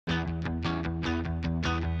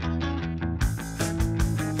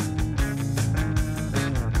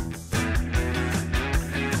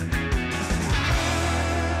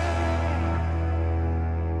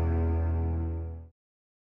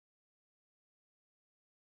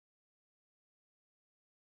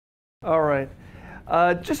All right.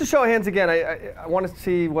 Just to show of hands again, I want to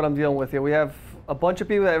see what I'm dealing with here. We have a bunch of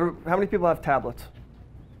people. How many people have tablets?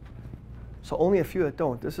 So only a few that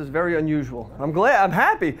don't. This is very unusual. I'm glad. I'm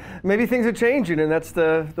happy. Maybe things are changing, and that's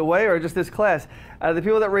the way, or just this class. Out of the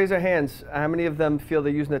people that raise their hands, how many of them feel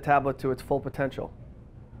they're using the tablet to its full potential?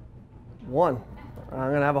 One. I'm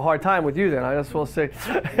going to have a hard time with you then. I guess we'll see.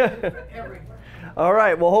 All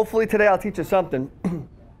right. Well, hopefully today I'll teach you something.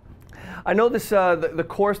 I know this the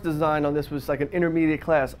course design on this was like an intermediate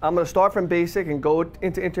class. I'm going to start from basic and go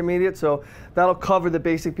into intermediate, so that'll cover the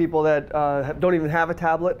basic people that don't even have a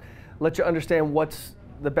tablet, let you understand what's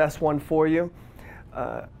the best one for you.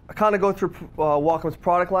 I kind of go through Wacom's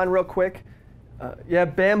product line real quick. You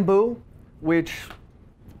have Bamboo, which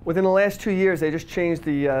within the last 2 years they just changed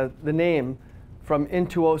the name from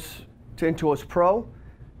Intuos to Intuos Pro.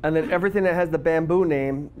 And then everything that has the Bamboo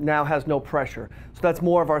name now has no pressure. So that's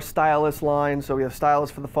more of our stylist line. So we have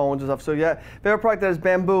stylists for the phones and stuff. So yeah, if you have a product that has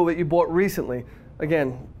Bamboo that you bought recently,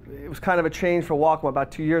 again, it was kind of a change for Wacom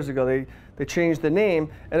about 2 years ago. They changed the name,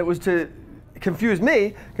 and it was to confuse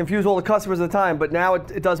me, confuse all the customers at the time, but now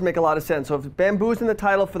it does make a lot of sense. So if Bamboo's in the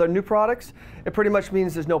title for their new products, it pretty much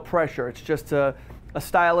means there's no pressure. It's just a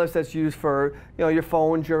stylus that's used for your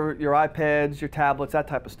phones, your iPads, your tablets, that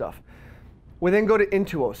type of stuff. We then go to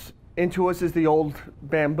Intuos. Intuos is the old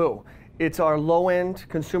Bamboo. It's our low-end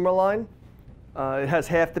consumer line. It has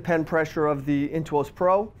half the pen pressure of the Intuos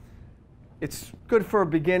Pro. It's good for a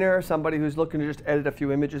beginner, somebody who's looking to just edit a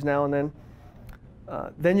few images now and then.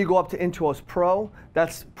 Then you go up to Intuos Pro.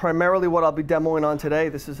 That's primarily what I'll be demoing on today.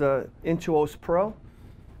 This is a Intuos Pro.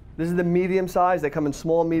 This is the medium size. They come in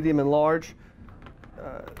small, medium, and large.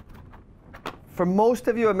 For most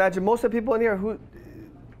of you, imagine most of the people in here who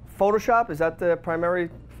Photoshop, is that the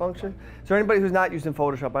primary function? Is there anybody who's not using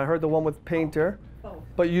Photoshop? I heard the one with Painter,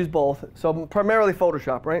 but you use both. So primarily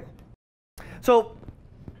Photoshop, right? So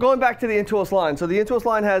going back to the Intuos line. So the Intuos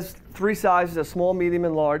line has 3 sizes, a small, medium,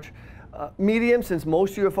 and large. Medium, since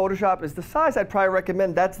most of you have Photoshop, is the size I'd probably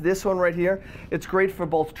recommend. That's this one right here. It's great for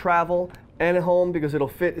both travel and at home because it'll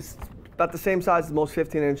fit. It's about the same size as most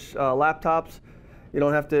 15-inch laptops. You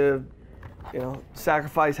don't have to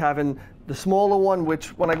sacrifice having the smaller one,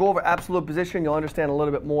 which when I go over absolute position, you'll understand a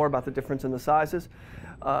little bit more about the difference in the sizes.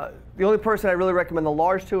 The only person I really recommend the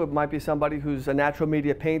large to, it might be somebody who's a natural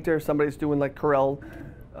media painter, somebody who's doing like Corel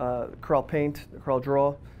Paint, Corel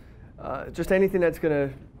Draw. Just anything that's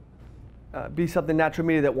going to be something natural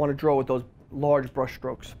media that want to draw with those large brush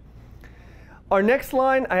strokes. Our next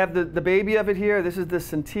line, I have the baby of it here. This is the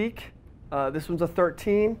Cintiq. This one's a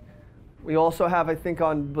 13. We also have, I think,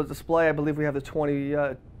 on the display, I believe we have the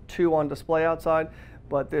 22 on display outside,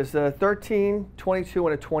 but there's a 13, 22,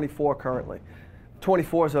 and a 24 currently.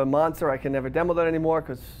 24 is a monster. I can never demo that anymore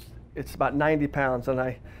because it's about 90 pounds, and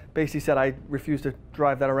I basically said I refuse to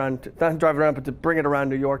drive that around, not drive it around, but to bring it around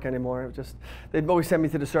New York anymore. They'd always send me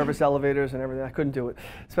to the service elevators and everything. I couldn't do it,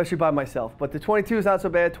 especially by myself. But the 22 is not so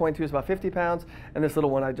bad. 22 is about 50 pounds, and this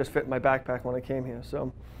little one I just fit in my backpack when I came here.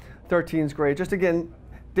 So 13 is great. Just again,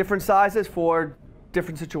 different sizes for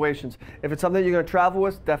different situations. If it's something you're going to travel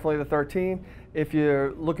with, definitely the 13. If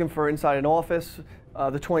you're looking for inside an office,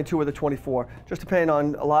 the 22 or the 24. Just depending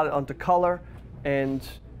on on the color and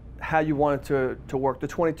how you want it to work. The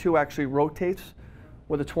 22 actually rotates,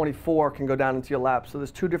 where the 24 can go down into your lap. So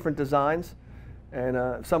there's 2 different designs, and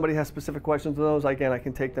if somebody has specific questions on those, again, I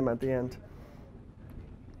can take them at the end.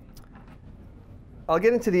 I'll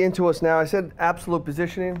get into the Intuos now. I said absolute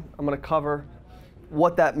positioning. I'm going to cover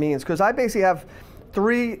what that means, because I basically have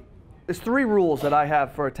there's 3 rules that I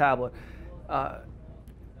have for a tablet.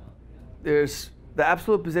 There's the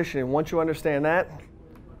absolute positioning. Once you understand that,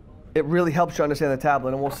 it really helps you understand the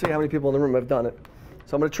tablet, and we'll see how many people in the room have done it.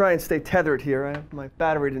 So I'm going to try and stay tethered here. My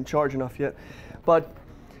battery didn't charge enough yet. But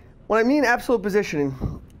when I mean absolute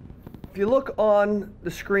positioning, if you look on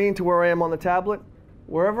the screen to where I am on the tablet,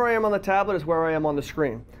 wherever I am on the tablet is where I am on the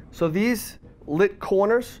screen. So these lit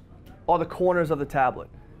corners are the corners of the tablet.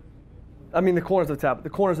 I mean the corners of the tablet, the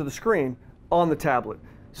corners of the screen on the tablet.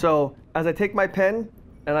 So as I take my pen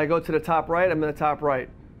and I go to the top right, I'm in the top right.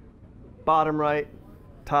 Bottom right,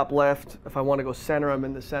 top left. If I want to go center, I'm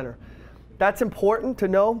in the center. That's important to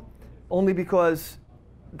know, only because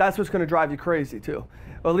that's what's going to drive you crazy too.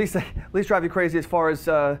 Or at least drive you crazy as far as,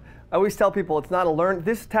 I always tell people it's not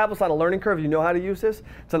this tablet's not a learning curve. You know how to use this.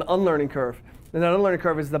 It's an unlearning curve. And that unlearning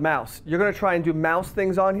curve is the mouse. You're going to try and do mouse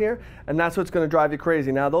things on here, and that's what's going to drive you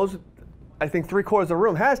crazy. Now those, I think 3/4 of the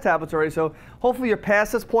room has tablets already, so hopefully you're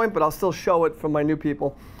past this point, but I'll still show it for my new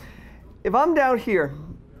people. If I'm down here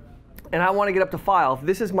and I want to get up to File, if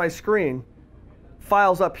this is my screen,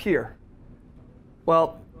 File's up here.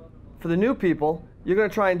 Well, For the new people, you're going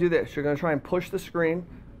to try and do this. You're going to try and push the screen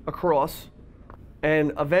across,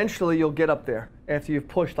 and eventually you'll get up there after you've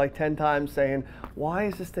pushed like 10 times saying, why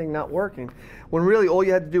is this thing not working? When really all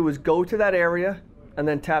you had to do was go to that area and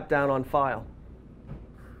then tap down on File.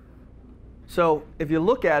 So if you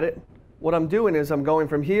look at it, what I'm doing is I'm going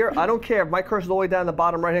from here. I don't care if my cursor's all the way down the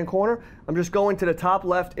bottom right-hand corner. I'm just going to the top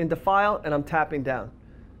left into File, and I'm tapping down.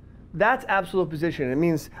 That's absolute position. It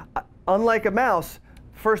means, unlike a mouse,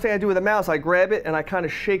 first thing I do with a mouse, I grab it and I kind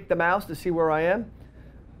of shake the mouse to see where I am.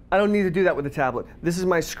 I don't need to do that with a tablet. This is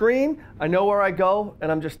my screen. I know where I go,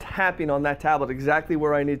 and I'm just tapping on that tablet exactly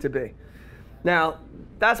where I need to be. Now,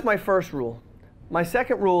 that's my first rule. My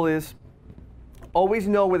second rule is always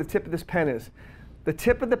know where the tip of this pen is. The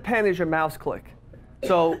tip of the pen is your mouse click.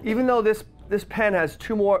 So even though this pen has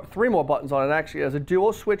three more buttons on it, actually, it has a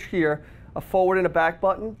dual switch here, a forward and a back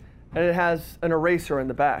button, and it has an eraser in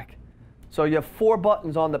the back. So you have 4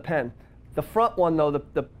 buttons on the pen. The front one, though,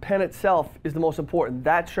 the pen itself is the most important.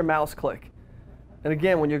 That's your mouse click. And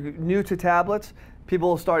again, when you're new to tablets,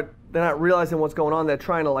 people they're not realizing what's going on. They're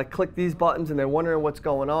trying to like click these buttons, and they're wondering what's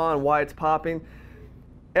going on, why it's popping.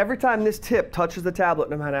 Every time this tip touches the tablet,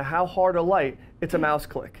 no matter how hard or light, it's a mouse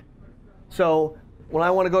click. So when I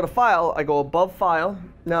want to go to File, I go above File.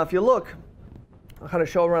 Now if you look, I'll kind of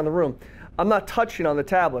show around the room. I'm not touching on the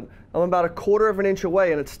tablet. I'm about 1/4 of an inch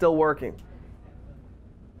away, and it's still working.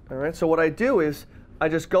 All right, so what I do is I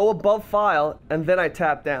just go above File, and then I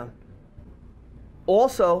tap down.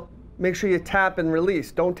 Also, make sure you tap and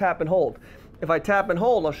release. Don't tap and hold. If I tap and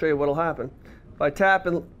hold, I'll show you what will happen. If I tap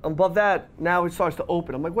and above that, now it starts to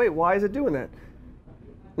open. I'm like, wait, why is it doing that?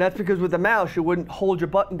 And that's because with the mouse, you wouldn't hold your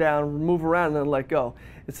button down, move around, and then let go.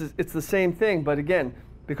 It's the same thing, but again,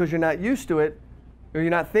 because you're not used to it, or you're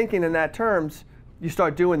not thinking in that terms, you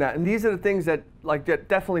start doing that. And these are the things that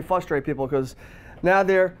definitely frustrate people, because now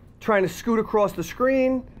they're trying to scoot across the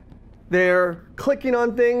screen, they're clicking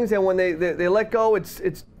on things, and when they let go,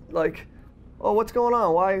 it's like, oh, what's going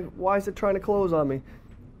on? Why is it trying to close on me?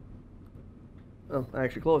 Oh, I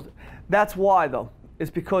actually closed it. That's why, though.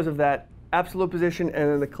 It's because of that absolute position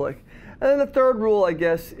and then the click. And then the third rule, I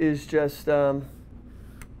guess, is just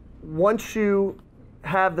once you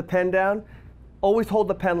have the pen down, always hold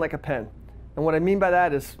the pen like a pen. And what I mean by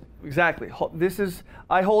that is exactly,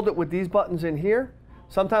 I hold it with these buttons in here.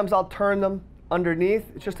 Sometimes I'll turn them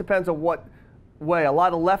underneath. It just depends on what way. A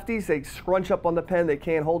lot of lefties, they scrunch up on the pen. They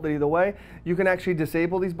can't hold it either way. You can actually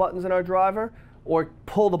disable these buttons in our driver or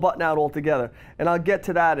pull the button out altogether. And I'll get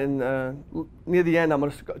to that in, near the end. I'm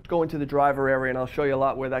going to go into the driver area, and I'll show you a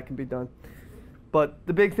lot where that can be done. But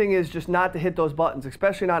the big thing is just not to hit those buttons,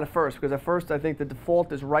 especially not at first, because at first I think the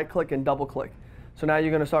default is right-click and double-click. So now you're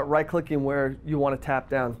going to start right-clicking where you want to tap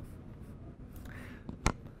down.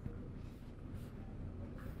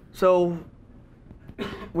 So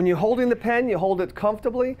when you're holding the pen, you hold it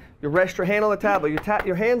comfortably. You rest your hand on the tablet.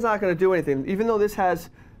 Your hand's not going to do anything. Even though this has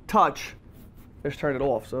touch, just turn it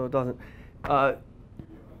off so it doesn't.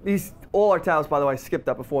 All our tablets, by the way, I skipped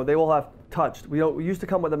that before. They all have touch. We used to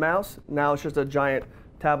come with a mouse. Now it's just a giant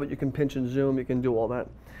tablet. You can pinch and zoom. You can do all that.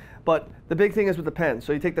 But the big thing is with the pen.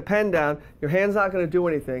 So you take the pen down. Your hand's not going to do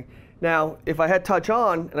anything. Now, if I had touch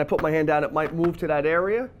on and I put my hand down, it might move to that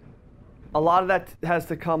area. A lot of that has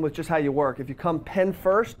to come with just how you work. If you come pen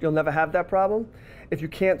first, you'll never have that problem. If you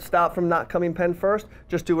can't stop from not coming pen first,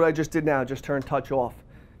 just do what I just did now. Just turn touch off.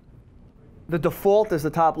 The default is the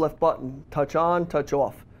top left button. Touch on, touch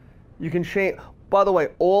off. You can change. By the way,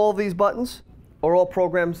 all these buttons are all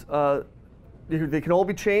programs. They can all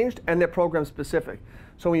be changed, and they're program specific.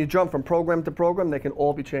 So when you jump from program to program, they can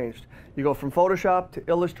all be changed. You go from Photoshop to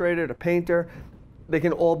Illustrator to Painter. They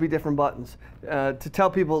can all be different buttons. To tell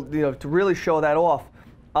people, to really show that off,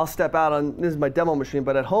 I'll step out on, this is my demo machine,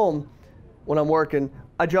 but at home, when I'm working,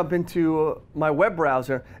 I jump into my web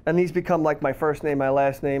browser, and these become like my first name, my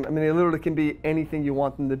last name. I mean, they literally can be anything you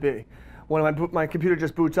want them to be. When my computer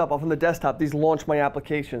just boots up off on the desktop, these launch my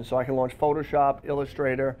applications. So I can launch Photoshop,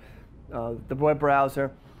 Illustrator, the web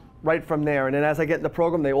browser, right from there. And then as I get in the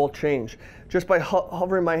program, they all change. Just by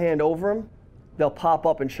hovering my hand over them, they'll pop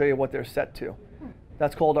up and show you what they're set to.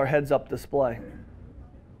 That's called our heads-up display.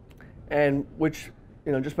 And which,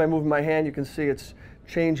 just by moving my hand, you can see it's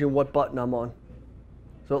changing what button I'm on.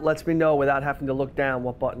 So it lets me know without having to look down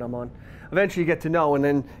what button I'm on. Eventually you get to know, and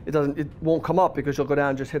then it won't come up because you'll go down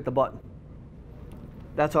and just hit the button.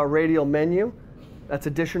 That's our radial menu. That's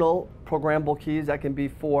additional programmable keys that can be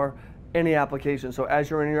for any application. So as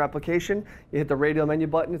you're in your application, you hit the radial menu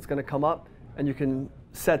button, it's going to come up, and you can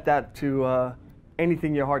set that to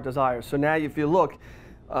anything your heart desires. So now if you look,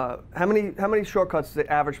 How many shortcuts does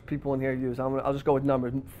the average people in here use? I'll just go with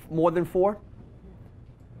numbers. More than 4?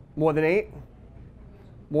 More than 8?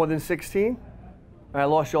 More than 16? I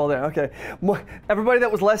lost you all there. Okay. Everybody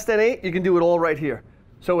that was less than 8, you can do it all right here.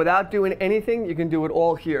 So without doing anything, you can do it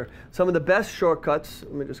all here. Some of the best shortcuts,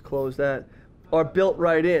 let me just close that, are built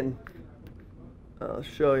right in. I'll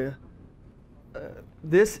show you.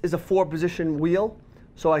 This is a 4-position wheel,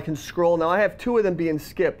 so I can scroll. Now I have 2 of them being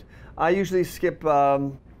skipped. I usually skip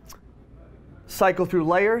cycle through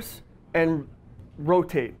layers and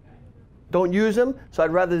rotate. Don't use them, so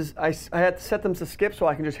I'd rather, I had to set them to skip so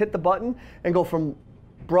I can just hit the button and go from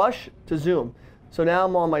brush to zoom. So now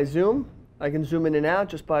I'm on my zoom. I can zoom in and out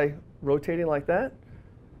just by rotating like that.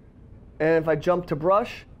 And if I jump to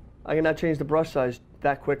brush, I can now change the brush size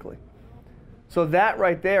that quickly. So that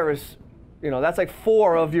right there is, that's like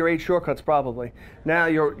 4 of your 8 shortcuts probably. Now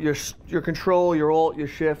your control, your alt, your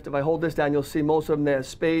shift. If I hold this down, you'll see most of them there.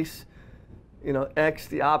 Space, X,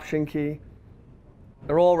 the option key.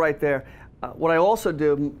 They're all right there. What I also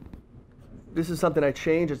do, this is something I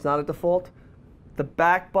change. It's not a default. The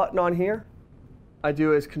back button on here, I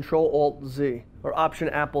do is Control-Alt-Z, or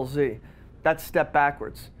Option-Apple-Z. That's step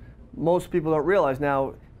backwards. Most people don't realize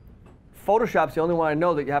now, Photoshop's the only one I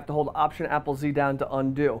know that you have to hold Option-Apple-Z down to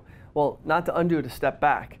undo. Well, not to undo, to step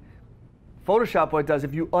back. Photoshop, what it does,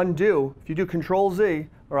 if you undo, if you do Control-Z,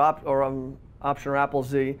 or Option or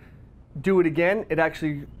Apple-Z, do it again, it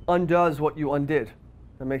actually undoes what you undid.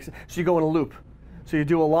 That makes sense? So you go in a loop. So you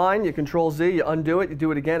do a line, you Control-Z, you undo it, you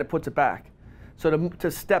do it again, it puts it back. So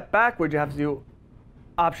to step backward, you have to do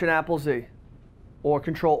Option-Apple-Z or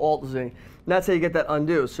Control-Alt-Z. And that's how you get that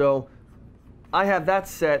undo. So I have that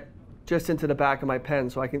set just into the back of my pen,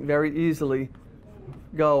 so I can very easily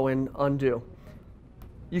go and undo.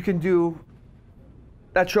 You can do,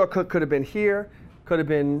 that shortcut could have been here, could have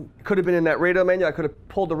been in that radial menu. I could have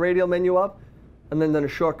pulled the radial menu up and then done a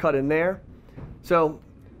shortcut in there. So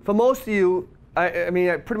for most of you, I mean,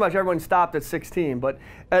 pretty much everyone stopped at 16, but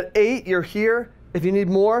at 8, you're here. If you need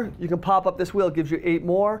more, you can pop up this wheel. It gives you 8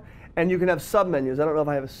 more, and you can have sub-menus. I don't know if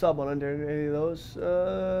I have a sub one under any of those.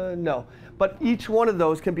 No. But each one of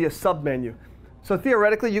those can be a sub-menu. So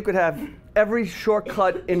theoretically, you could have every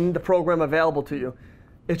shortcut in the program available to you.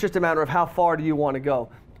 It's just a matter of how far do you want to go.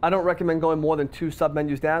 I don't recommend going more than 2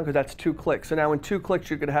 sub-menus down, because that's 2 clicks. So now in 2 clicks,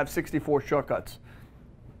 you could have 64 shortcuts.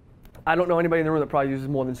 I don't know anybody in the room that probably uses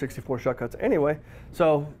more than 64 shortcuts anyway,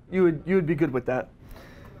 so you would be good with that.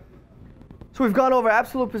 So we've gone over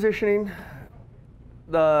absolute positioning,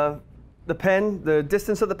 the pen, the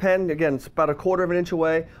distance of the pen. Again, it's about 1/4 of an inch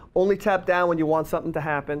away. Only tap down when you want something to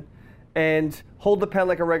happen, and hold the pen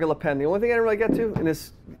like a regular pen. The only thing I didn't really get to, and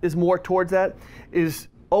this is more towards that, is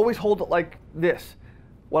always hold it like this.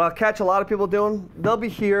 What I'll catch a lot of people doing, they'll be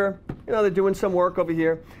here, they're doing some work over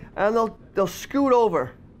here, and they'll scoot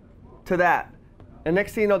over to that. And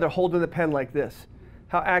next thing you know, they're holding the pen like this.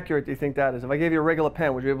 How accurate do you think that is? If I gave you a regular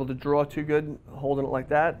pen, would you be able to draw too good holding it like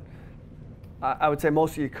that? I would say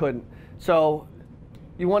most of you couldn't. So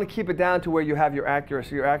you want to keep it down to where you have your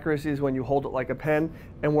accuracy. Your accuracy is when you hold it like a pen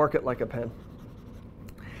and work it like a pen.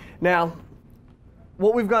 Now,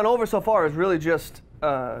 what we've gone over so far is really just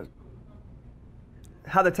how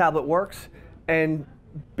the tablet works and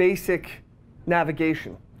basic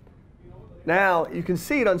navigation. Now, you can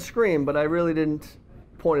see it on screen, but I really didn't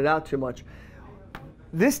point it out too much.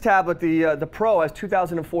 This tablet, the Pro, has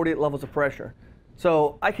 2,048 levels of pressure.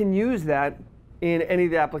 So I can use that in any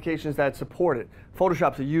of the applications that support it.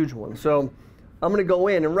 Photoshop's a huge one. So I'm going to go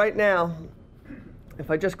in, and right now, if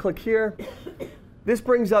I just click here, this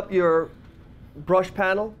brings up your brush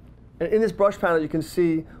panel. And in this brush panel, you can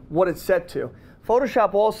see what it's set to.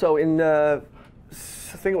 Photoshop also, in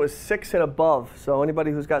I think it was 6 and above, so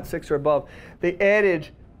anybody who's got 6 or above, they added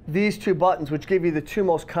these 2 buttons, which give you the 2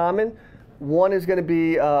 most common. One is going to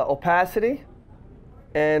be opacity,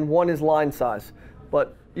 and one is line size.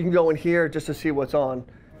 But you can go in here just to see what's on.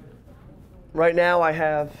 Right now I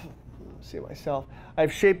have, let's see myself, I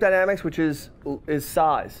have shape dynamics, which is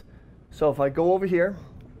size. So if I go over here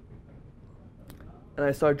and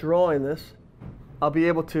I start drawing this, I'll be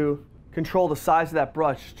able to control the size of that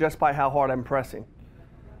brush just by how hard I'm pressing.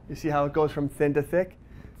 You see how it goes from thin to thick?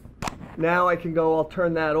 Now I can go, I'll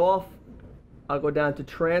turn that off. I'll go down to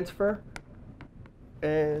transfer,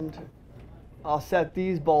 and I'll set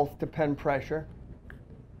these both to pen pressure.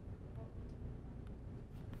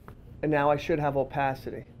 And now I should have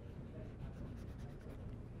opacity.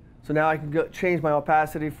 So now I can change my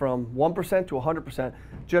opacity from 1% to 100%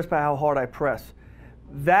 just by how hard I press.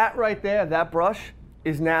 That right there, that brush,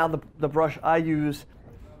 is now the brush I use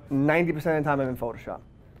 90% of the time I'm in Photoshop.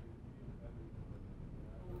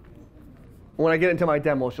 When I get into my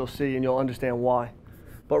demos, you'll see and you'll understand why.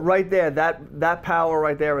 But right there, that power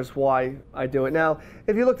right there is why I do it. Now,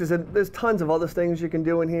 if you look, there's tons of other things you can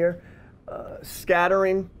do in here.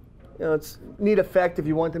 Scattering, you know, it's a neat effect if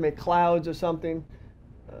you want to make clouds or something.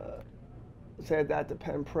 Let's add that to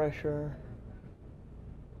pen pressure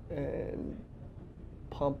and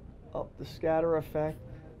pump up the scatter effect.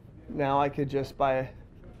 Now I could just, by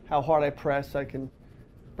how hard I press, I can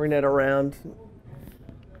bring that around.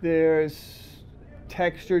 There's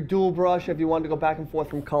texture, dual brush if you want to go back and forth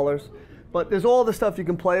from colors. But there's all the stuff you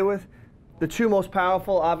can play with. The two most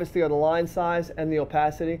powerful, obviously, are the line size and the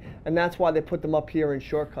opacity, and that's why they put them up here in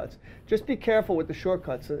shortcuts. Just be careful with the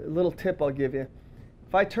shortcuts. A little tip I'll give you.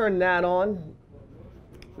 If I turn that on,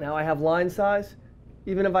 now I have line size.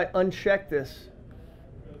 Even if I uncheck this,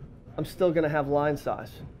 I'm still going to have line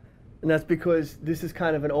size. And that's because this is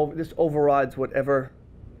kind of this overrides whatever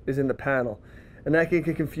is in the panel. And that can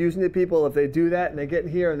get confusing to people if they do that and they get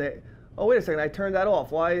in here and they, oh, wait a second, I turned that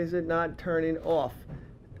off. Why is it not turning off?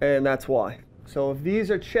 And that's why. So if these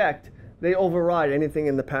are checked, they override anything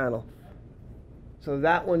in the panel. So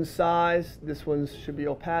that one's size, this one should be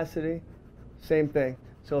opacity, same thing.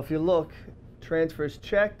 So if you look, transfer is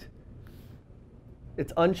checked.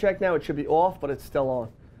 It's unchecked now, it should be off, but it's still on.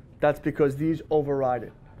 That's because these override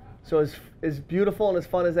it. So as beautiful and as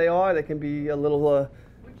fun as they are, they can be a little...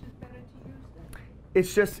 Which is better to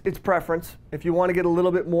use then? It's preference. If you want to get a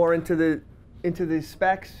little bit more into the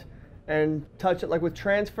specs and touch it, like with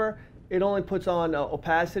transfer, it only puts on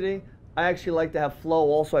opacity. I actually like to have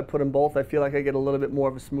flow also. I put them both. I feel like I get a little bit more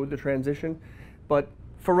of a smoother transition. But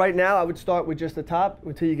for right now, I would start with just the top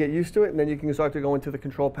until you get used to it, and then you can start to go into the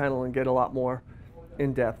control panel and get a lot more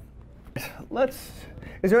in depth.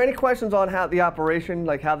 Is there any questions on how the operation,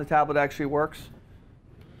 like how the tablet actually works?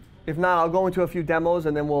 If not, I'll go into a few demos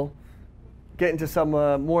and then we'll get into some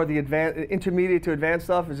more of the intermediate to advanced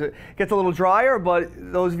stuff. It gets a little drier, but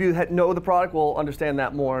those of you that know the product will understand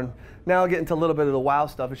that more. And now I'll get into a little bit of the wow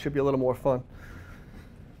stuff. It should be a little more fun.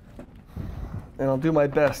 And I'll do my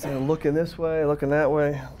best. And looking this way, looking that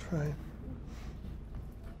way. I'll try.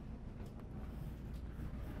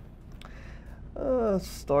 Let's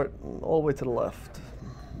start all the way to the left.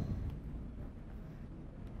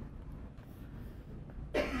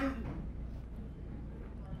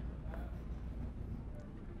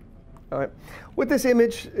 All right. With this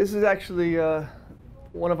image, this is actually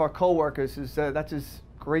one of our coworkers. That's his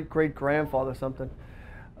great-great-grandfather or something.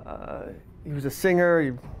 He was a singer.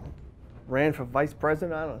 He ran for vice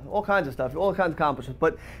president. I don't know, all kinds of stuff, all kinds of accomplishments.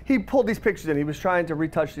 But he pulled these pictures in. He was trying to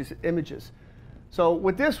retouch these images. So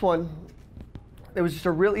with this one, it was just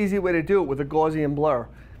a real easy way to do it with a Gaussian blur.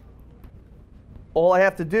 All I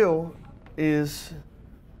have to do is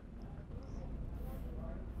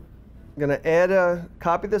I'm going to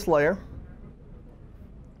copy this layer.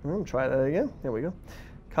 Try that again. There we go.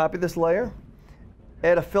 Copy this layer.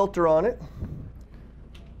 Add a filter on it.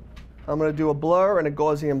 I'm going to do a blur and a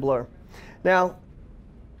Gaussian blur. Now,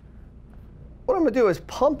 what I'm going to do is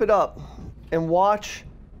pump it up and watch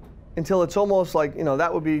until it's almost like, you know,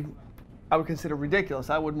 that would be, I would consider ridiculous.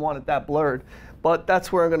 I wouldn't want it that blurred. But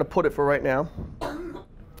that's where I'm going to put it for right now.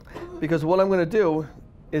 Because what I'm going to do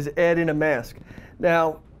is add in a mask.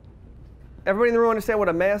 Now, everybody in the room understand what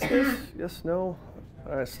a mask is? Yes, no?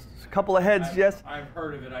 All right, a couple of heads, yes? I've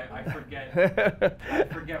heard of it. I forget. I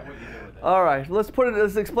forget what you do with it. All right, let's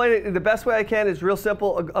explain it the best way I can. It's real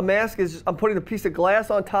simple. A mask is I'm putting a piece of glass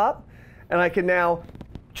on top, and I can now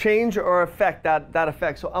change or affect that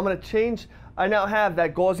effect. So I'm going to change. I now have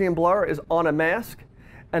that Gaussian blur is on a mask,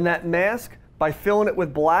 and that mask, by filling it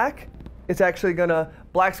with black, it's actually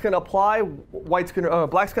black's going to apply, black's going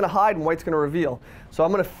to hide, and white's going to reveal. So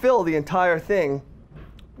I'm going to fill the entire thing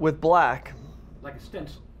with black. Like a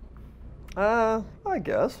stencil. I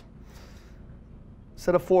guess.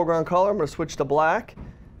 Instead of foreground color, I'm going to switch to black,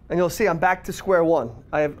 and you'll see I'm back to square one.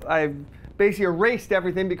 I've basically erased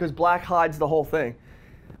everything because black hides the whole thing.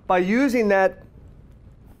 By using that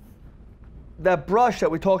brush that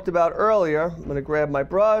we talked about earlier, I'm going to grab my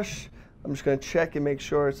brush. I'm just going to check and make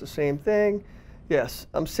sure it's the same thing. Yes,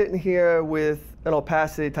 I'm sitting here with an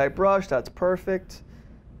opacity type brush. That's perfect.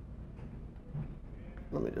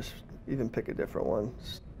 Let me just even pick a different one.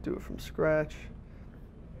 Just do it from scratch.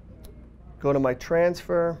 Go to my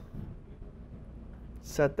transfer.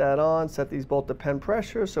 Set that on. Set these both to pen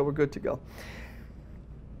pressure, so we're good to go.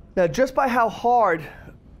 Now, just by how hard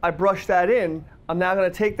I brush that in, I'm now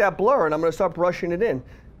going to take that blur and I'm going to start brushing it in.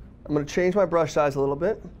 I'm going to change my brush size a little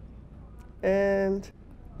bit. And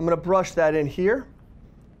I'm going to brush that in here.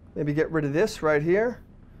 Maybe get rid of this right here.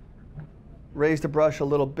 Raise the brush a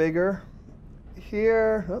little bigger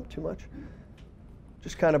here. Oh, too much.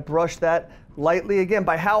 Just kind of brush that lightly. Again,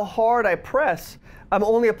 by how hard I press, I'm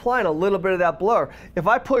only applying a little bit of that blur. If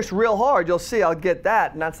I push real hard, you'll see I'll get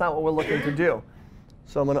that, and that's not what we're looking to do.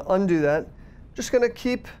 So I'm going to undo that. Just going to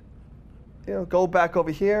keep, go back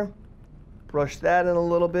over here, brush that in a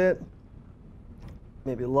little bit,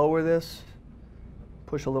 maybe lower this,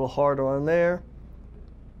 push a little harder on there,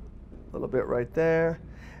 a little bit right there.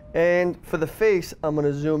 And for the face, I'm going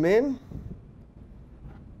to zoom in.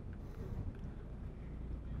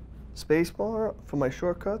 Spacebar for my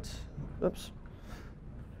shortcuts. Oops.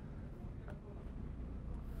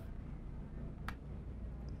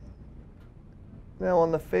 Now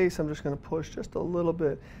on the face, I'm just going to push just a little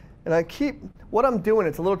bit. And what I'm doing,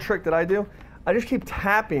 it's a little trick that I do. I just keep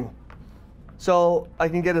tapping so I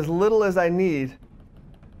can get as little as I need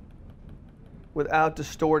without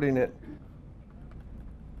distorting it.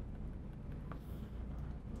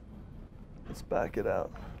 Let's back it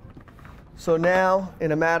out. So now,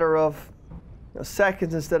 in a matter of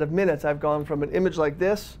seconds instead of minutes, I've gone from an image like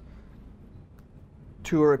this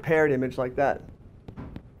to a repaired image like that.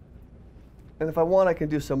 And if I want, I can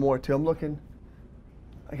do some more too.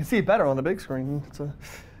 I can see it better on the big screen.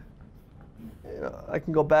 I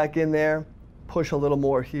can go back in there, push a little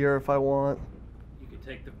more here if I want. You could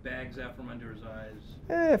take the bags out from under his eyes.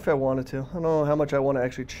 If I wanted to. I don't know how much I want to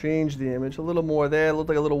actually change the image. A little more there. It looked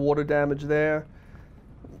like a little water damage there.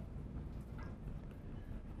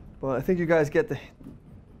 But I think you guys get the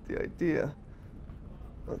idea.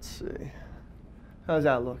 Let's see. How's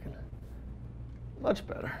that looking? Much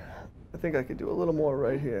better. I think I could do a little more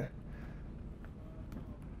right here.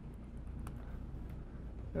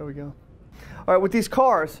 There we go. All right, with these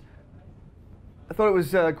cars, I thought it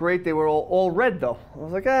was great. They were all red, though. I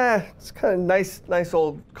was like, it's kind of nice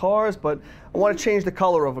old cars, but I want to change the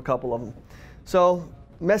color of a couple of them. So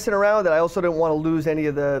messing around with it, I also didn't want to lose any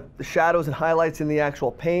of the shadows and highlights in the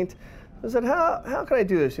actual paint. I said, how can I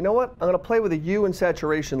do this? You know what? I'm going to play with a hue and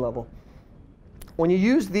saturation level. When you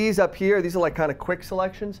use these up here, these are like kind of quick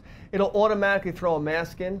selections, it'll automatically throw a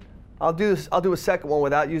mask in. I'll do a second one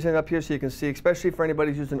without using it up here so you can see, especially for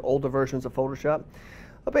anybody who's using older versions of Photoshop.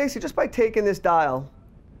 But basically, just by taking this dial,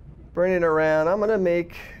 bringing it around, I'm going to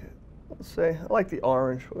make, let's say, I like the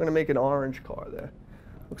orange. We're going to make an orange car there.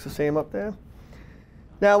 Looks the same up there.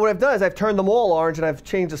 Now, what I've done is I've turned them all orange, and I've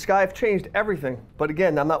changed the sky. I've changed everything. But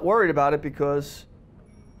again, I'm not worried about it because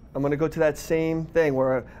I'm going to go to that same thing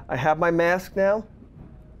where I have my mask now.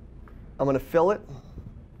 I'm going to fill it.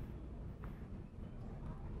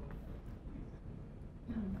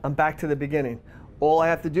 I'm back to the beginning. All I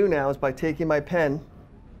have to do now is by taking my pen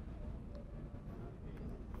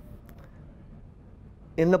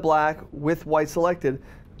in the black with white selected,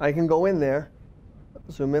 I can go in there,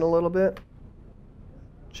 zoom in a little bit,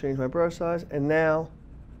 change my brush size, and now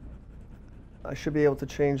I should be able to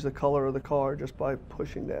change the color of the car just by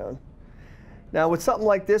pushing down. Now with something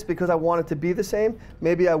like this, because I want it to be the same,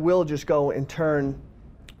 maybe I will just go and turn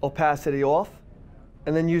opacity off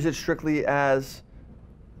and then use it strictly as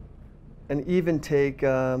an even take,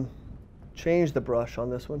 change the brush on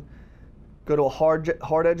this one. Go to a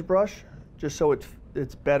hard edge brush, just so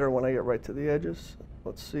it's better when I get right to the edges.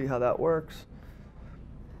 Let's see how that works.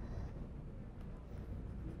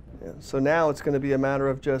 Yeah, so now it's going to be a matter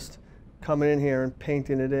of just coming in here and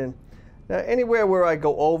painting it in. Now anywhere where I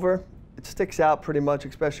go over, it sticks out pretty much,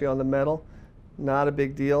 especially on the metal. Not a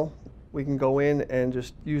big deal. We can go in and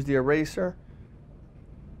just use the eraser.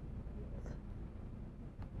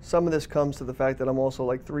 Some of this comes to the fact that I'm also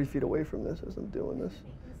like 3 feet away from this as I'm doing this.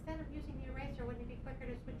 Instead of using the eraser, wouldn't it be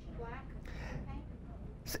quicker to switch to black?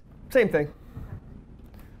 Okay. Same thing.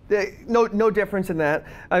 No difference in that.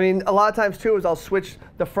 I mean, a lot of times too is I'll switch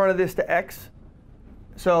the front of this to X.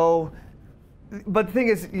 So, but the thing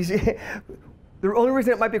is, you see, the only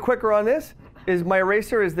reason it might be quicker on this is my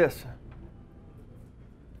eraser is this.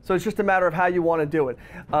 So it's just a matter of how you want to do it.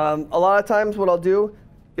 A lot of times what I'll do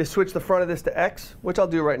is switch the front of this to X, which I'll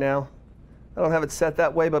do right now. I don't have it set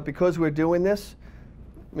that way, but because we're doing this,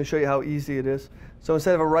 let me show you how easy it is. So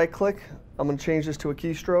instead of a right click, I'm going to change this to a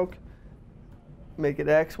keystroke, make it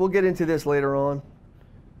X. We'll get into this later on.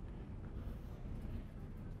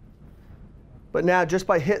 But now just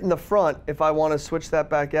by hitting the front, if I want to switch that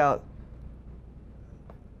back out,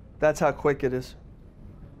 that's how quick it is.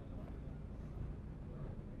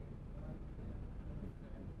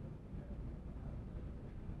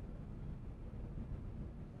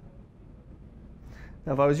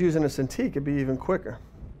 Now, if I was using a Cintiq, it'd be even quicker.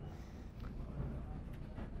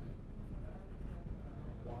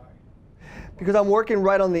 Why? Because I'm working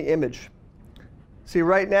right on the image. See,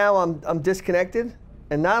 right now I'm disconnected,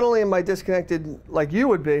 And not only am I disconnected like you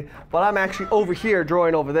would be, but I'm actually over here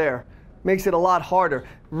drawing over there. Makes it a lot harder.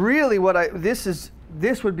 Really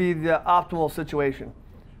this would be the optimal situation.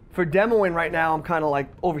 For demoing right now, I'm kind of like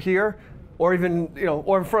over here, or even,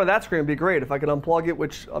 or in front of that screen would be great if I could unplug it,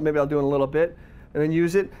 which maybe I'll do in a little bit, and then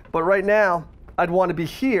use it. But right now, I'd want to be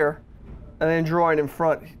here, and then drawing in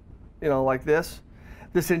front, like this.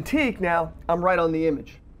 The Cintiq now, I'm right on the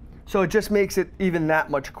image. So it just makes it even that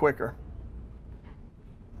much quicker.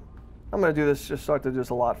 I'm going to do this, start to do this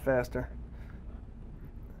a lot faster.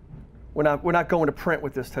 We're not going to print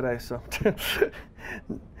with this today, so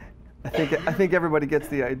I think everybody gets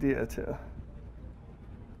the idea too.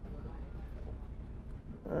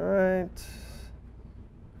 All right.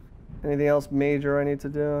 Anything else major I need to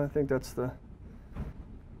do? I think that's the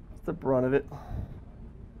brunt of it.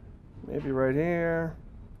 Maybe right here.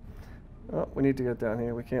 Oh, we need to get down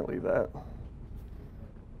here. We can't leave that.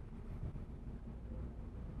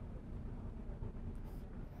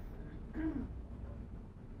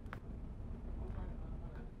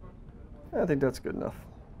 I think that's good enough.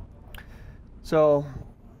 So,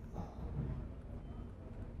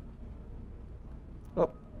 I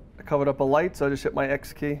covered up a light, so I just hit my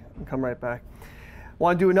X key and come right back.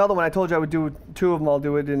 Want to do another one? I told you I would do 2 of them. I'll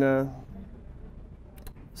do it in a.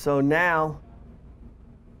 So now,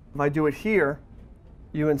 if I do it here,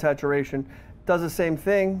 U in saturation, does the same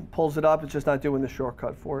thing, pulls it up. It's just not doing the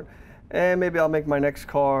shortcut for it. And maybe I'll make my next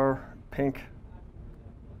car pink.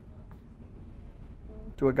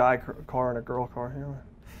 Do a guy car and a girl car here.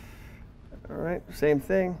 All right, same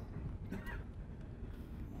thing.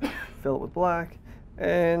 Fill it with black.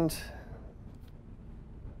 And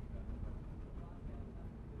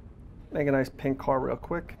make a nice pink car real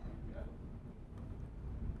quick.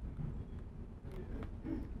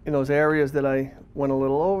 In those areas that I went a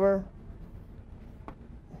little over,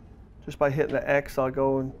 just by hitting the X, I'll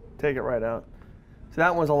go and take it right out. So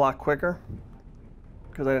that one's a lot quicker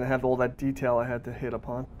because I didn't have all that detail I had to hit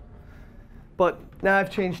upon. But now I've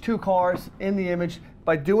changed 2 cars in the image.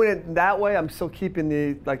 By doing it that way, I'm still keeping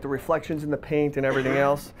the reflections in the paint and everything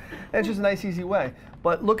else. And it's just a nice, easy way.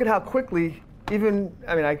 But look at how quickly, I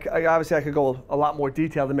obviously I could go a lot more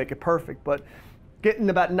detail to make it perfect, but getting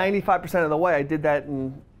about 95% of the way, I did that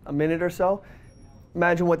in a minute or so.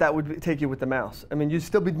 Imagine what that would take you with the mouse. I mean, you'd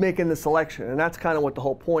still be making the selection, and that's kind of what the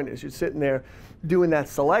whole point is. You're sitting there doing that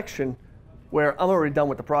selection where I'm already done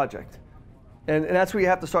with the project. And that's where you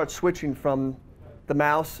have to start switching from the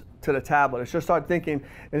mouse to the tablet. It's just start thinking,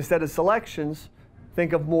 instead of selections,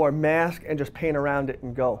 think of more mask and just paint around it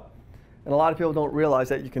and go. And a lot of people don't realize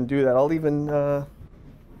that you can do that. I'll even,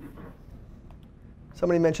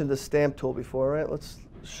 somebody mentioned the stamp tool before, right? Let's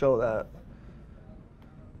show that.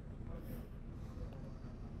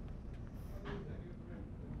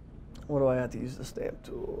 What do I have to use the stamp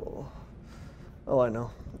tool? Oh, I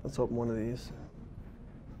know. Let's open one of these.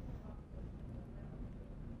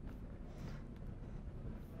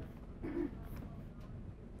 I'm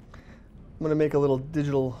going to make a little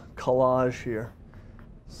digital collage here.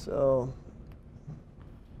 So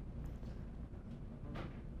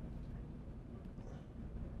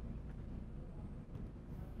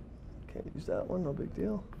can't use that one, no big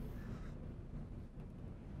deal.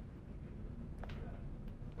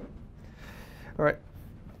 All right.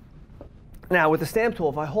 Now with the stamp tool,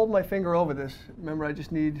 if I hold my finger over this, remember I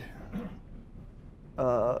just need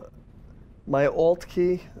my Alt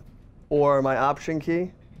key or my Option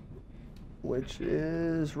key, which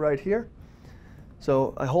is right here.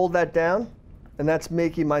 So I hold that down, and that's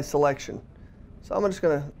making my selection. So I'm just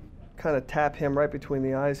going to kind of tap him right between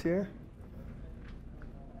the eyes here.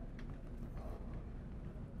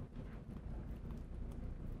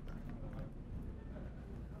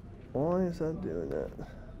 Why is that doing that?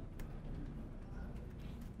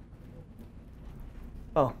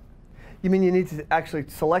 Oh, you mean you need to actually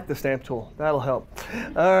select the stamp tool? That'll help.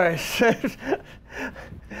 All right.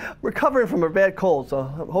 Recovering from a bad cold, so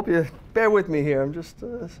I hope you bear with me here. I'm just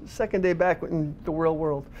second day back in the real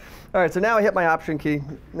world. All right, so now I hit my Option key.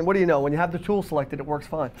 And what do you know? When you have the tool selected, it works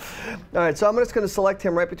fine. All right, so I'm just going to select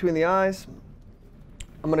him right between the eyes.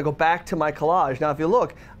 I'm going to go back to my collage. Now, if you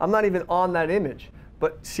look, I'm not even on that image.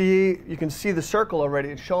 But see, you can see the circle already.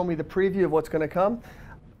 It's showing me the preview of what's going to come.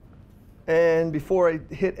 And before I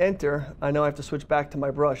hit Enter, I know I have to switch back to my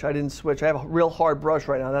brush. I didn't switch. I have a real hard brush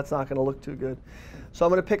right now. That's not going to look too good. So I'm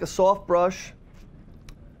going to pick a soft brush.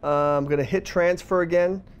 I'm going to hit Transfer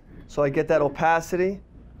again so I get that opacity.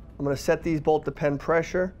 I'm going to set these both to pen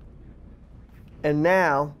pressure. And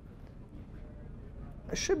now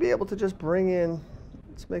I should be able to just bring in,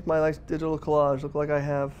 let's make my nice digital collage look like I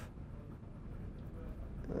have.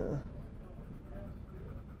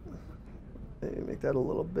 Maybe make that a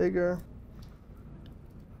little bigger.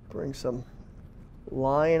 Bring some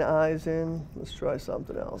lion eyes in. Let's try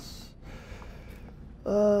something else.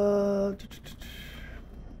 Got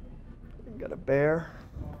a bear.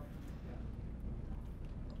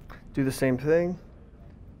 Do the same thing.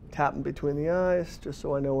 Tap in between the eyes just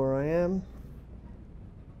so I know where I am.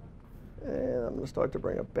 And I'm going to start to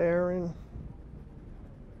bring a bear in.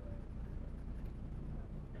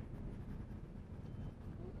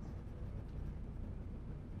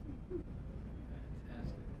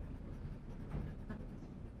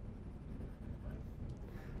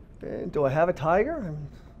 And do I have a tiger?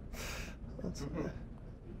 Let's see.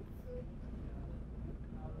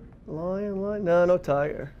 Lion. No, no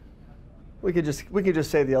tiger. We could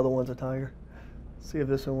just say the other one's a tiger. See if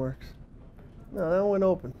this one works. No, that one went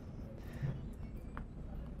open.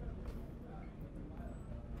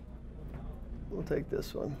 We'll take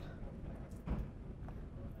this one.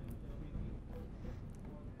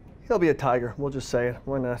 He'll be a tiger. We'll just say it.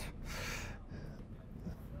 Why not?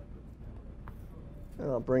 And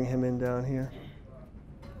I'll bring him in down here.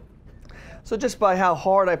 So just by how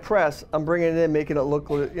hard I press, I'm bringing it in, making it look,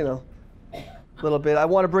 you know, a little bit. I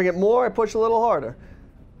want to bring it more, I push a little harder.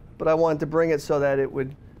 But I wanted to bring it so that it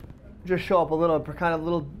would just show up a little, kind of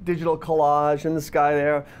little digital collage in the sky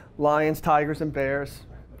there. Lions, tigers, and bears.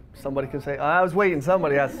 Somebody can say, I was waiting,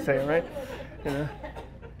 somebody has to say it, right? You know?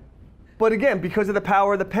 But again, because of the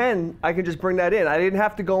power of the pen, I can just bring that in. I didn't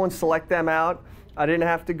have to go and select them out. I didn't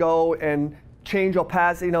have to go and change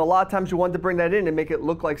opacity. You know, a lot of times you want to bring that in and make it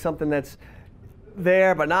look like something that's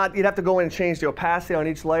there, but not. You'd have to go in and change the opacity on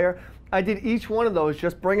each layer. I did each one of those,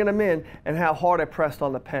 just bringing them in and how hard I pressed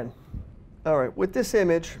on the pen. All right, with this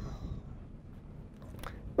image, I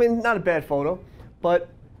mean, not a bad photo, but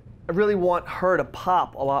I really want her to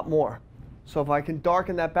pop a lot more. So if I can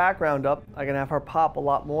darken that background up, I can have her pop a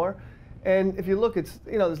lot more. And if you look, it's,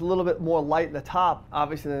 you know, there's a little bit more light in the top,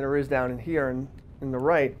 obviously, than there is down in here and in the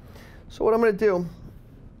right. So what I'm going to do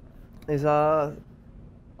is I'll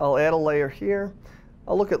add a layer here.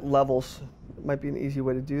 I'll look at levels. It might be an easy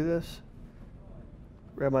way to do this.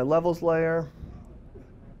 Grab my levels layer.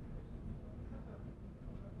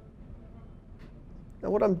 Now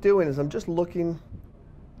what I'm doing is I'm just looking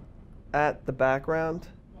at the background,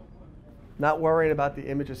 not worrying about the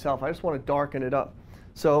image itself. I just want to darken it up.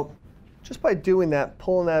 So just by doing that,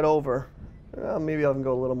 pulling that over, maybe I can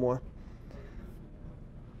go a little more.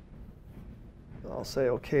 I'll say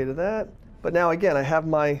OK to that. But now again, I have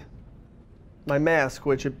my mask,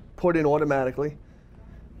 which it put in automatically.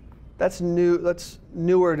 That's new. That's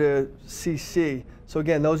newer to CC. So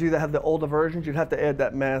again, those of you that have the older versions, you'd have to add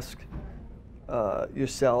that mask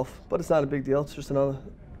yourself. But it's not a big deal. It's just another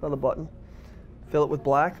button. Fill it with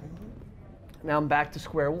black. Now I'm back to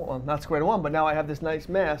square one. Well, not square one, but now I have this nice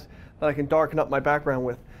mask that I can darken up my background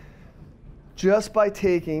with. Just by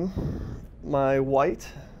taking my white,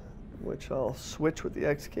 which I'll switch with the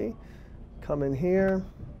X key, come in here,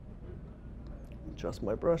 adjust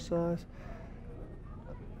my brush size.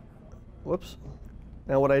 Whoops.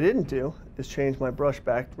 Now what I didn't do is change my brush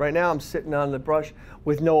back. Right now I'm sitting on the brush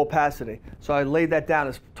with no opacity. So I laid that down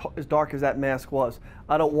as dark as that mask was.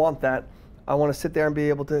 I don't want that. I want to sit there and be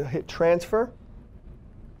able to hit transfer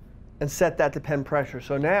and set that to pen pressure.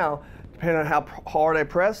 So now, depending on how hard I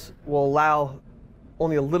press, will allow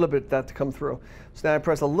only a little bit of that to come through. So now I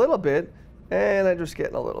press a little bit, and I'm just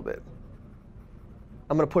getting a little bit.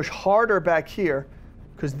 I'm going to push harder back here,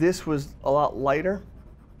 because this was a lot lighter.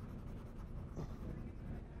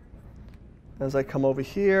 As I come over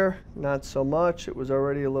here, not so much. It was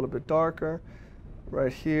already a little bit darker.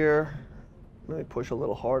 Right here, let me push a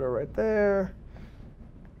little harder right there.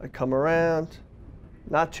 I come around.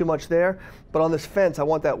 Not too much there, but on this fence, I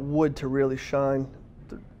want that wood to really shine,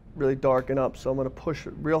 to really darken up. So I'm going to push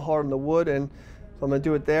it real hard on the wood, and if I'm going to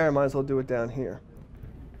do it there, I might as well do it down here.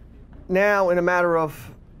 Now, in a matter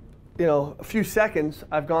of, you know, a few seconds,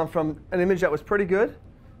 I've gone from an image that was pretty good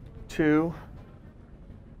to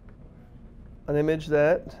an image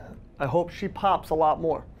that I hope she pops a lot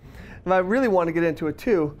more. If I really want to get into it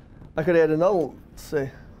too, I could add another, let's see.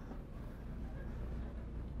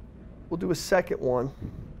 We'll do a second one.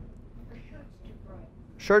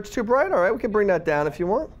 Shirt's too bright? All right, we can bring that down if you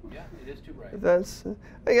want. Yeah, it is too bright. If that's,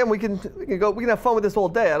 again, we can have fun with this all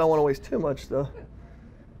day. I don't want to waste too much though.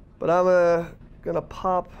 But I'm gonna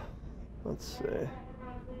pop, let's see.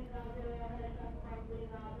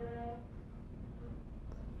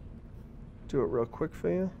 Do it real quick for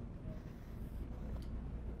you.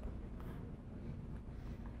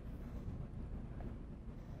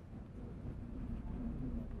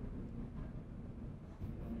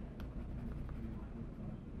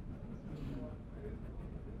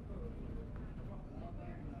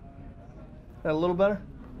 That a little better?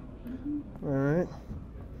 All right.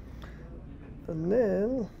 And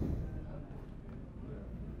then,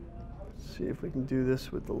 let's see if we can do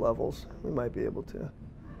this with the levels. We might be able to.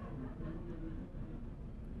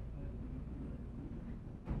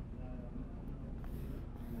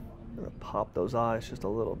 I'm gonna pop those eyes just a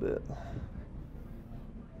little bit.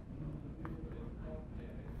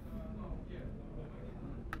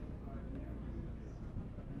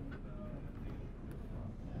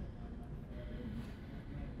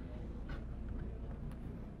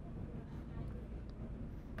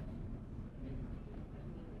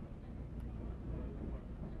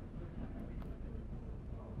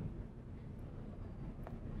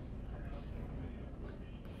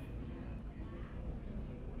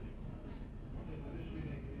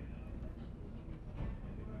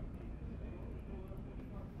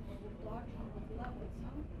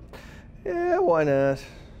 Yeah, why not?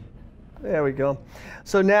 There we go.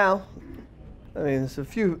 So now, I mean, it's a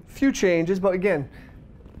few changes, but again,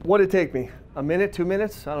 what did it take me? A minute, 2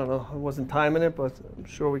 minutes? I don't know. I wasn't timing it, but I'm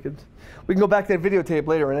sure we can go back to that videotape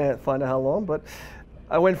later and find out how long. But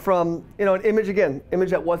I went from, you know, an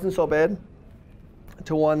image that wasn't so bad,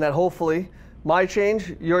 to one that hopefully my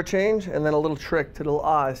change, your change, and then a little trick to the little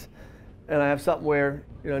eyes, and I have something where,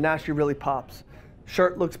 you know, now she really pops.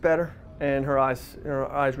 Shirt looks better. And her eyes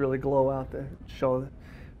really glow out there, show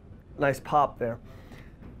a nice pop there.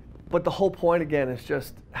 But the whole point, again, is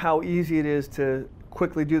just how easy it is to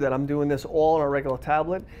quickly do that. I'm doing this all on a regular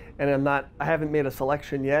tablet, and I haven't made a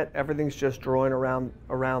selection yet. Everything's just drawing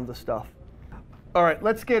around the stuff. All right,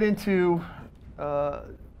 let's get into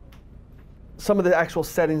some of the actual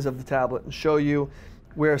settings of the tablet and show you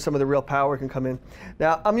where some of the real power can come in.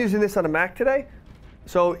 Now, I'm using this on a Mac today.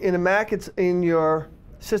 So in a Mac, it's in your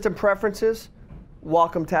System Preferences,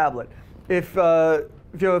 Wacom Tablet. If you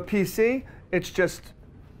have a PC, it's just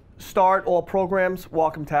Start All Programs,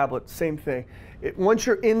 Wacom Tablet, same thing. Once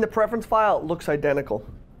you're in the preference file, it looks identical.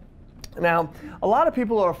 Now, a lot of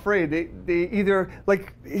people are afraid. They either,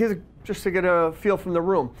 like, just to get a feel from the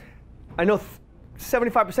room. I know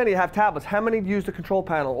 75% of you have tablets. How many use the control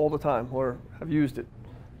panel all the time or have used it?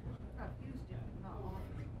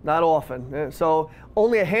 Not often. So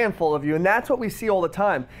only a handful of you, and that's what we see all the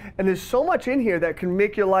time. And there's so much in here that can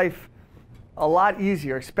make your life a lot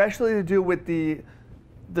easier, especially to do with the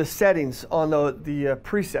settings on the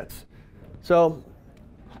presets. So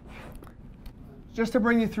just to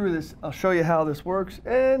bring you through this, I'll show you how this works.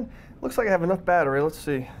 And it looks like I have enough battery. Let's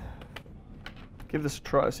see. Give this a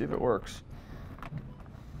try, see if it works.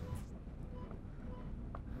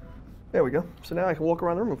 There we go. So now I can walk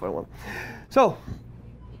around the room if I want. So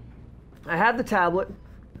I have the tablet.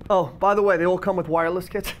 Oh, by the way, they all come with wireless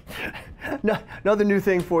kits. No, another new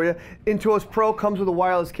thing for you. Intuos Pro comes with a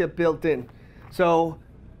wireless kit built in. So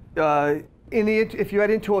if you had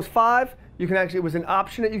Intuos 5, you can actually, it was an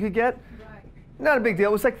option that you could get. Right. Not a big deal.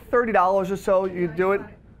 It was like $30 or so. You could do it.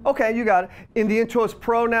 Okay, you got it. In the Intuos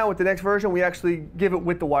Pro now, with the next version, we actually give it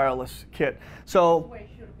with the wireless kit. So,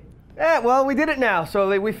 well, we did it now,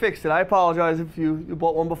 so we fixed it. I apologize if you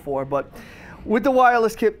bought one before, but with the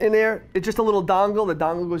wireless kit in there, it's just a little dongle. The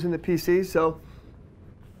dongle goes in the PC. So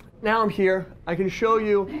now I'm here. I can show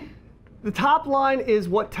you. The top line is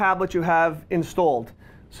what tablet you have installed.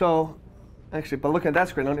 So actually, by looking at that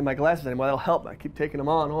screen, I don't need my glasses anymore. That'll help. I keep taking them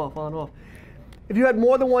on, off, on, off. If you had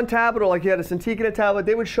more than one tablet, or like you had a Cintiq and a tablet,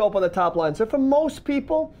 they would show up on the top line. So for most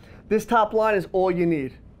people, this top line is all you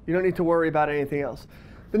need. You don't need to worry about anything else.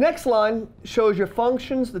 The next line shows your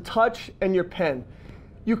functions, the touch, and your pen.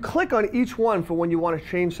 You click on each one for when you want to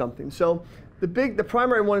change something. So the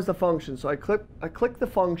primary one is the functions. So I click the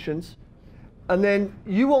functions, and then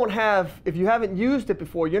you won't have, if you haven't used it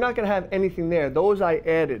before, you're not going to have anything there. Those I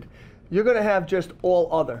added. You're going to have just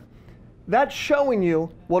all other. That's showing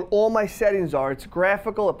you what all my settings are. It's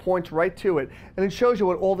graphical, it points right to it, and it shows you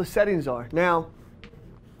what all the settings are. Now,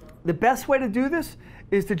 the best way to do this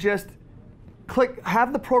is to just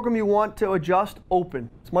have the program you want to adjust open.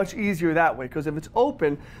 It's much easier that way, because if it's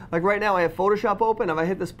open, like right now I have Photoshop open, if I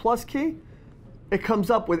hit this plus key, it comes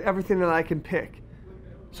up with everything that I can pick.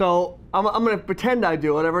 So I'm going to pretend I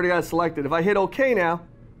do it. I've already got it selected. If I hit OK now,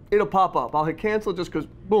 it'll pop up. I'll hit cancel just because,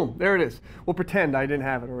 boom, there it is. We'll pretend I didn't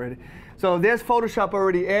have it already. So there's Photoshop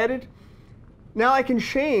already added. Now I can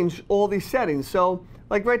change all these settings. So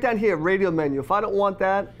like right down here, radial menu. If I don't want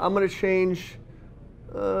that, I'm going to change,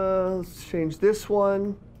 let's change this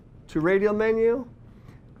one to radial menu.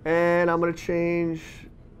 And I'm going to change,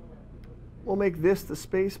 we'll make this the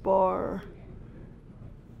space bar.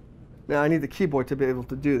 Now I need the keyboard to be able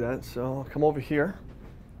to do that. So I'll come over here.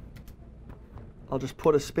 I'll just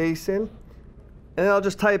put a space in. And then I'll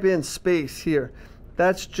just type in space here.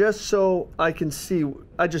 That's just so I can see,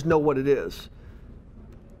 I just know what it is.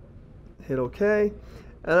 Hit OK.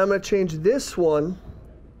 And I'm going to change this one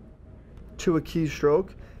to a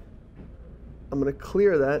keystroke. I'm going to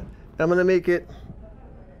clear that. I'm going to make it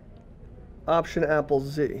Option Apple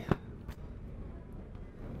Z,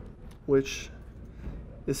 which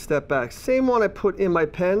is step back. Same one I put in my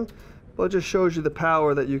pen, but it just shows you the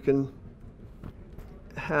power that you can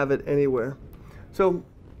have it anywhere. So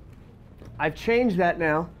I've changed that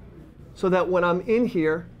now so that when I'm in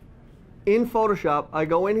here, in Photoshop, I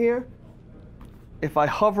go in here. If I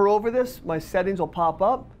hover over this, my settings will pop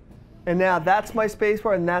up. And now that's my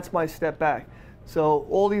spacebar and that's my step back. So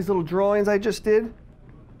all these little drawings I just did,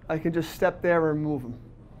 I can just step there and remove them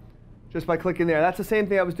just by clicking there. That's the same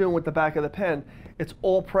thing I was doing with the back of the pen. It's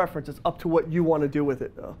all preference. It's up to what you want to do with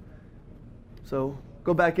it, though. So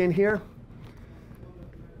go back in here.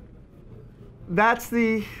 That's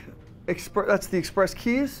the express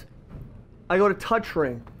keys. I go to touch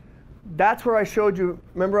ring. That's where I showed you.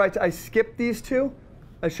 Remember, I skipped these two.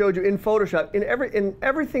 I showed you in Photoshop. In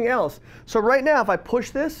everything else. So right now, if I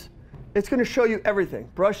push this, it's going to show you everything: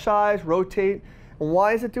 brush size, rotate. And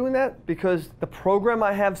why is it doing that? Because the program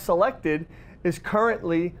I have selected is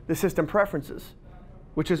currently the system preferences,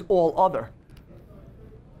 which is all other.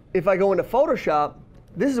 If I go into Photoshop,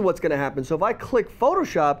 this is what's going to happen. So if I click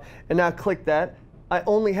Photoshop and now click that, I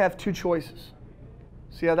only have two choices.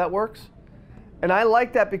 See how that works? And I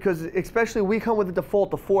like that because especially we come with the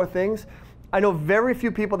default of 4 things. I know very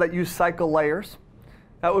few people that use cycle layers.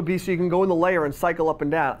 That would be so you can go in the layer and cycle up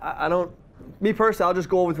and down. I don't, me personally, I'll just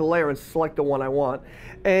go over to the layer and select the one I want.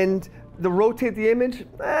 And the rotate the image,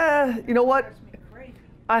 you know what?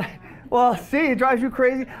 Well, see, it drives you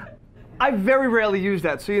crazy. I very rarely use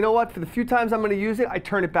that. So you know what? For the few times I'm going to use it, I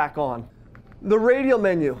turn it back on. The radial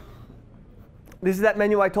menu. This is that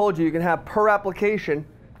menu I told you. You can have per application.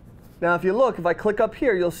 Now, if you look, if I click up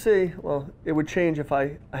here, you'll see, well, it would change if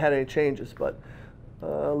I had any changes. But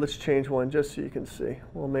let's change one just so you can see.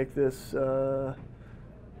 We'll make this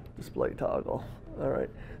display toggle. All right.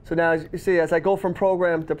 So now, as you see, as I go from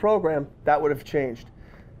program to program, that would have changed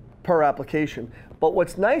per application. But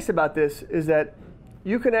what's nice about this is that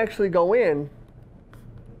you can actually go in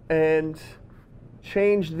and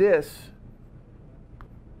change this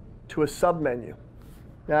to a submenu.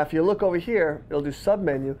 Now, if you look over here, it'll do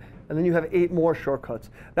submenu, and then you have 8 more shortcuts.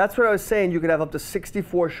 That's what I was saying. You could have up to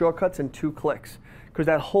 64 shortcuts in 2 clicks, because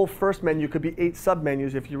that whole first menu could be 8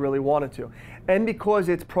 submenus if you really wanted to. And because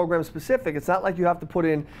it's program specific, it's not like you have to put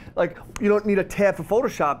in, like, you don't need a tab for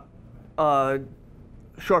Photoshop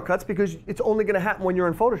shortcuts, because it's only going to happen when you're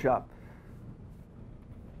in Photoshop.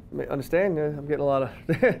 Understand? I'm getting a lot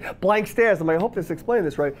of blank stares. I hope this explained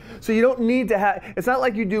this right. So you don't need to have, it's not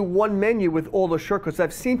like you do one menu with all the shortcuts.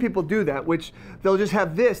 I've seen people do that, which they'll just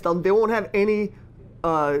have this. They won't have any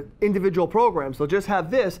individual programs. They'll just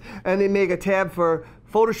have this, and they make a tab for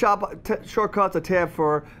Photoshop shortcuts, a tab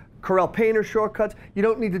for Corel Painter shortcuts. You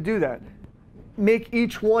don't need to do that. Make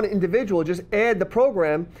each one individual. Just add the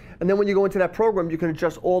program, and then when you go into that program, you can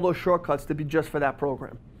adjust all those shortcuts to be just for that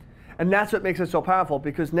program. And that's what makes it so powerful,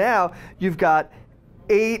 because now you've got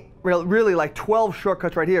 8, really like 12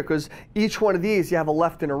 shortcuts right here, because each one of these you have a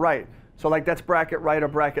left and a right. So like that's bracket right or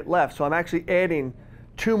bracket left. So I'm actually adding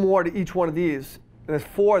 2 more to each one of these. And there's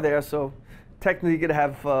 4 there, so technically you're going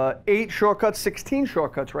to have 8 shortcuts, 16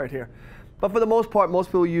 shortcuts right here. But for the most part, most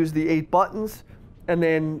people use the 8 buttons, and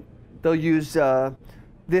then they'll use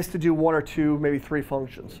this to do 1 or 2, maybe 3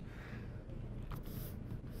 functions.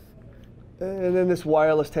 And then this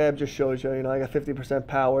wireless tab just shows you, I got 50%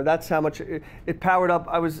 power. That's how much it powered up.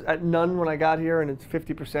 I was at none when I got here, and it's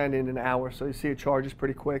 50% in an hour. So you see it charges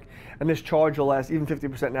pretty quick. And this charge will last, even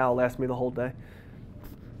 50% now, will last me the whole day.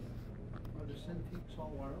 Are the Cintiqs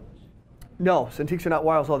all wireless? No, Cintiqs are not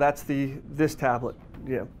wireless. Oh, that's this tablet.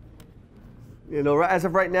 Yeah. As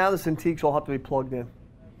of right now, the Cintiqs all have to be plugged in.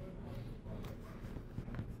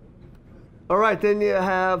 All right, then you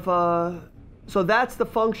have, so that's the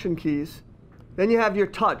function keys. Then you have your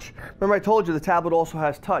touch. Remember I told you the tablet also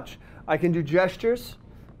has touch. I can do gestures.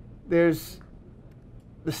 There's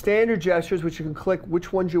the standard gestures, which you can click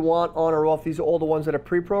which ones you want on or off. These are all the ones that are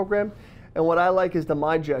pre-programmed. And what I like is the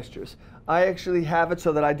My Gestures. I actually have it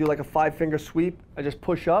so that I do like a 5-finger sweep. I just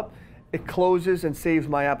push up. It closes and saves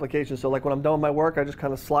my application. So like when I'm done with my work, I just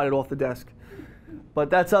kind of slide it off the desk. But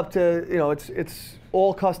that's up to, it's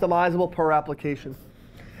all customizable per application.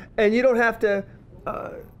 And you don't have to,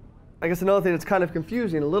 I guess another thing that's kind of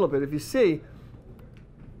confusing a little bit, if you see,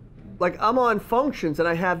 like I'm on functions and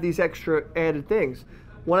I have these extra added things.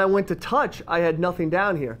 When I went to touch, I had nothing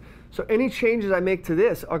down here. So any changes I make to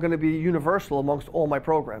this are going to be universal amongst all my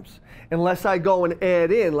programs. Unless I go and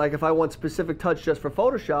add in, like if I want specific touch just for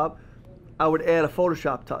Photoshop, I would add a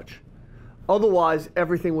Photoshop touch. Otherwise,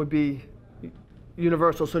 everything would be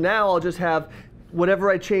universal. So now I'll just have whatever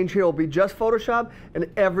I change here will be just Photoshop, and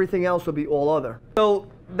everything else will be all other. So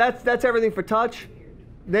that's everything for touch.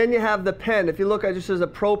 Then you have the pen. If you look, I just says a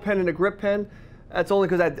Pro pen and a grip pen. That's only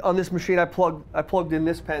because on this machine I plugged in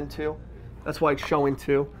this pen too. That's why it's showing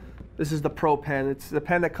two. This is the Pro pen. It's the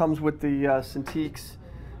pen that comes with the Cintiqs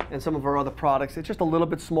and some of our other products. It's just a little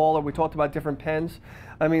bit smaller. We talked about different pens.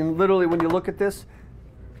 I mean, literally, when you look at this,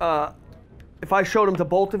 if I showed them to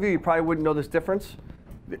both of you, you probably wouldn't know this difference.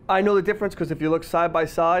 I know the difference because if you look side by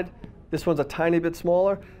side, this one's a tiny bit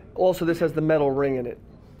smaller. Also, this has the metal ring in it.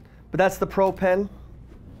 But that's the Pro pen.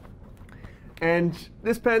 And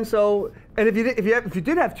this pen, and if you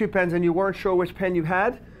did have two pens and you weren't sure which pen you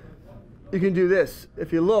had, you can do this.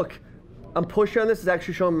 If you look, I'm pushing on this, it's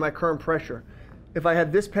actually showing me my current pressure. If I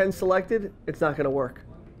had this pen selected, it's not going to work.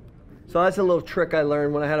 So that's a little trick I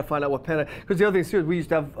learned when I had to find out what pen, because the other thing too is we used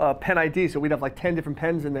to have pen ID, so we'd have like 10 different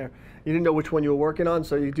pens in there. You didn't know which one you were working on,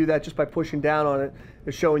 so you do that just by pushing down on it.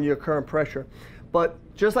 It's showing you your current pressure. But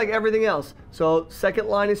just like everything else, so second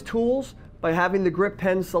line is tools. By having the grip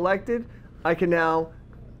pen selected, I can now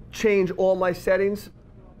change all my settings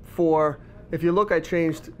for, if you look, I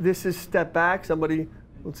changed, this is step back. Somebody,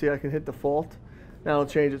 let's see, I can hit default. Now I'll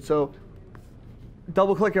change it. So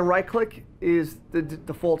double click and right click is the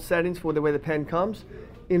default settings for the way the pen comes.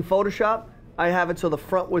 In Photoshop, I have it so the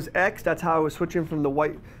front was X. That's how I was switching from the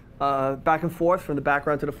white back and forth from the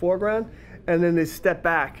background to the foreground. And then this step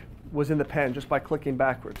back was in the pen just by clicking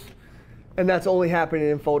backwards. And that's only happening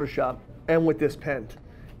in Photoshop and with this pen.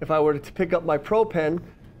 If I were to pick up my Pro pen,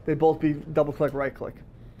 they'd both be double click, right click.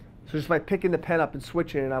 So just by picking the pen up and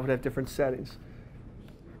switching it, I would have different settings.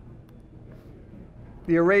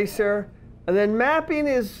 The eraser, and then mapping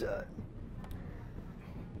is, it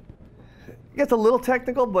gets a little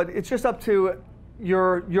technical, but it's just up to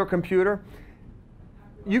your computer.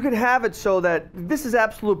 You can have it so that this is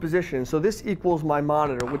absolute position, so this equals my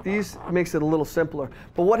monitor. With these, it makes it a little simpler.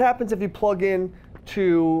 But what happens if you plug in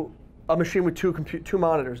to a machine with two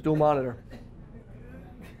monitors, dual monitor?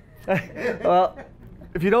 Well,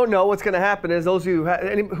 if you don't know, what's going to happen is those of you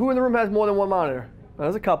who in the room has more than one monitor?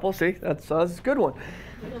 There's a couple. See, that's a good one.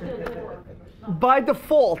 By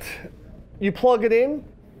default, you plug it in,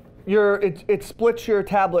 it splits your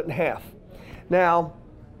tablet in half. Now,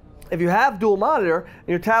 if you have dual monitor and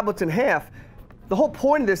your tablet's in half, the whole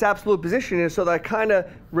point of this absolute position is so that I kind of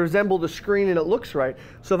resemble the screen and it looks right.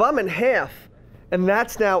 So if I'm in half, and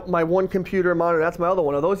that's now my one computer monitor, that's my other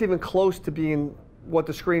one, are those even close to being what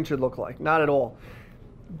the screen should look like? Not at all.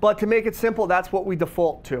 But to make it simple, that's what we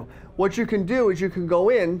default to. What you can do is you can go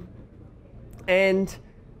in, and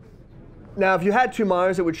now if you had two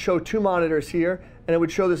monitors, it would show two monitors here, and it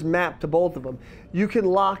would show this map to both of them. You can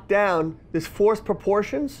lock down this forced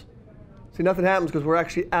proportions. See, nothing happens because we're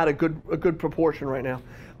actually at a good proportion right now.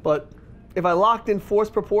 But if I locked in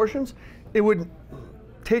forced proportions, it would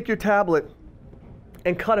take your tablet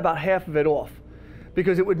and cut about half of it off,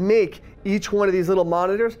 because it would make each one of these little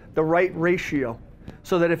monitors the right ratio,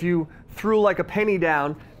 so that if you threw like a penny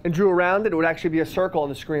down and drew around it, it would actually be a circle on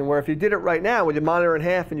the screen. Where if you did it right now with your monitor in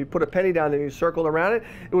half and you put a penny down and you circled around it,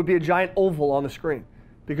 it would be a giant oval on the screen,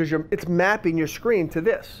 because it's mapping your screen to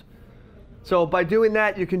this. So by doing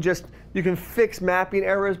that, you can fix mapping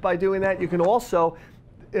errors by doing that. You can also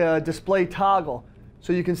display toggle.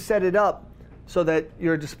 So you can set it up so that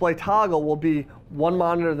your display toggle will be one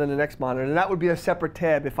monitor than the next monitor. And that would be a separate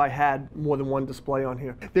tab if I had more than one display on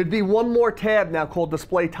here. There'd be one more tab now called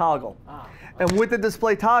display toggle. And with the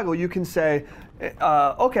display toggle, you can say,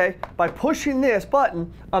 okay, by pushing this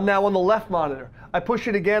button, I'm now on the left monitor. I push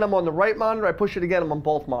it again, I'm on the right monitor. I push it again, I'm on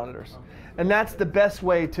both monitors. And that's the best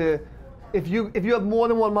way to, if you have more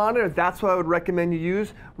than one monitor, that's what I would recommend you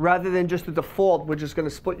use, rather than just the default, which is going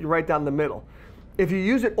to split you right down the middle. If you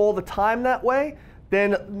use it all the time that way,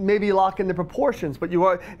 then maybe lock in the proportions. But if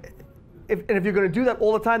you're going to do that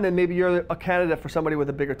all the time, then maybe you're a candidate for somebody with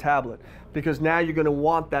a bigger tablet, because now you're going to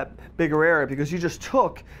want that bigger area, because you just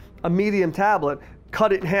took a medium tablet,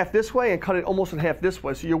 cut it in half this way, and cut it almost in half this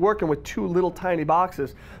way. So you're working with two little tiny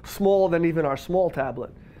boxes, smaller than even our small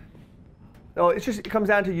tablet. So it comes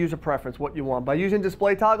down to user preference, what you want. By using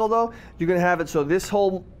display toggle, though, you're going to have it so this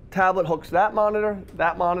whole tablet hooks that monitor,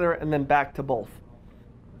 and then back to both.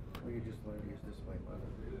 Well, you just learn to use display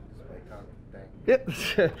toggle. Yep.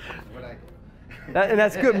 And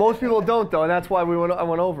that's good. Most people don't, though, and that's why I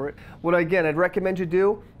went over it. What, again, I'd recommend you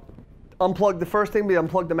do, the first thing would be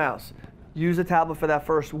unplug the mouse. use the tablet for that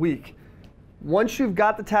first week. Once you've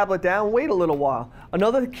got the tablet down, wait a little while.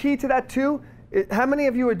 Another key to that too, how many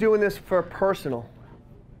of you are doing this for personal?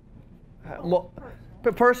 Well,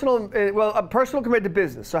 personal compared to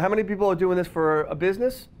business. So how many people are doing this for a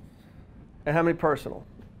business? And how many personal?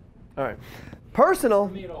 All right. Personal.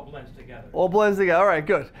 For me, it all blends together. All blends together. All right,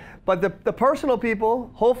 good. But the personal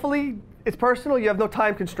people, hopefully it's personal. You have no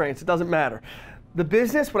time constraints. It doesn't matter. The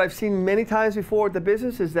business, what I've seen many times before with the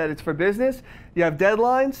business is that it's for business. You have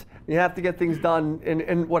deadlines. You have to get things done.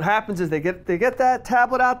 And what happens is they get that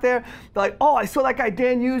tablet out there. They're like, oh, I saw that guy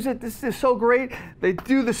Dan use it. This is so great. They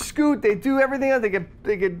do the scoot. They do everything else.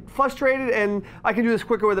 They get frustrated, and I can do this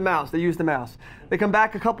quicker with the mouse. They use the mouse. They come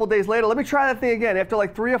back a couple days later. Let me try that thing again. After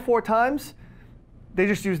like 3 or 4 times, they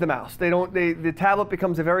just use the mouse. The tablet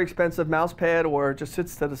becomes a very expensive mouse pad, or just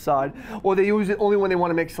sits to the side, or they use it only when they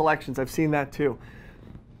want to make selections. I've seen that too.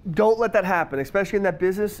 Don't let that happen, especially in that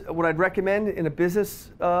business. What I'd recommend in a business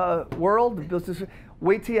world,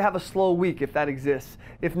 wait till you have a slow week if that exists.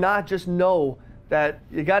 If not, just know that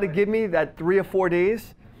you got to give me that 3 or 4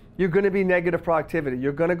 days. You're going to be negative productivity.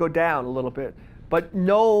 You're going to go down a little bit, but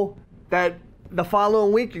know that the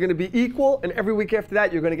following week, you're going to be equal, and every week after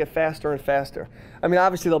that, you're going to get faster and faster. I mean,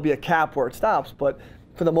 obviously, there'll be a cap where it stops, but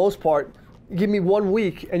for the most part, give me 1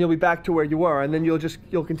 week, and you'll be back to where you were, and then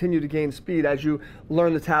you'll continue to gain speed as you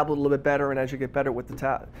learn the tablet a little bit better, and as you get better with the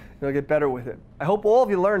tablet, get better with it. I hope all of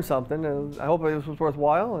you learned something, and I hope this was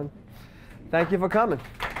worthwhile, and thank you for coming.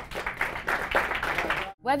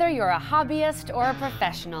 Whether you're a hobbyist or a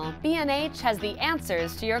professional, B&H has the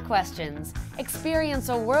answers to your questions. Experience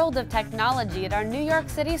a world of technology at our New York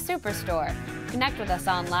City Superstore. Connect with us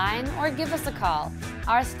online or give us a call.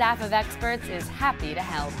 Our staff of experts is happy to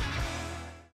help.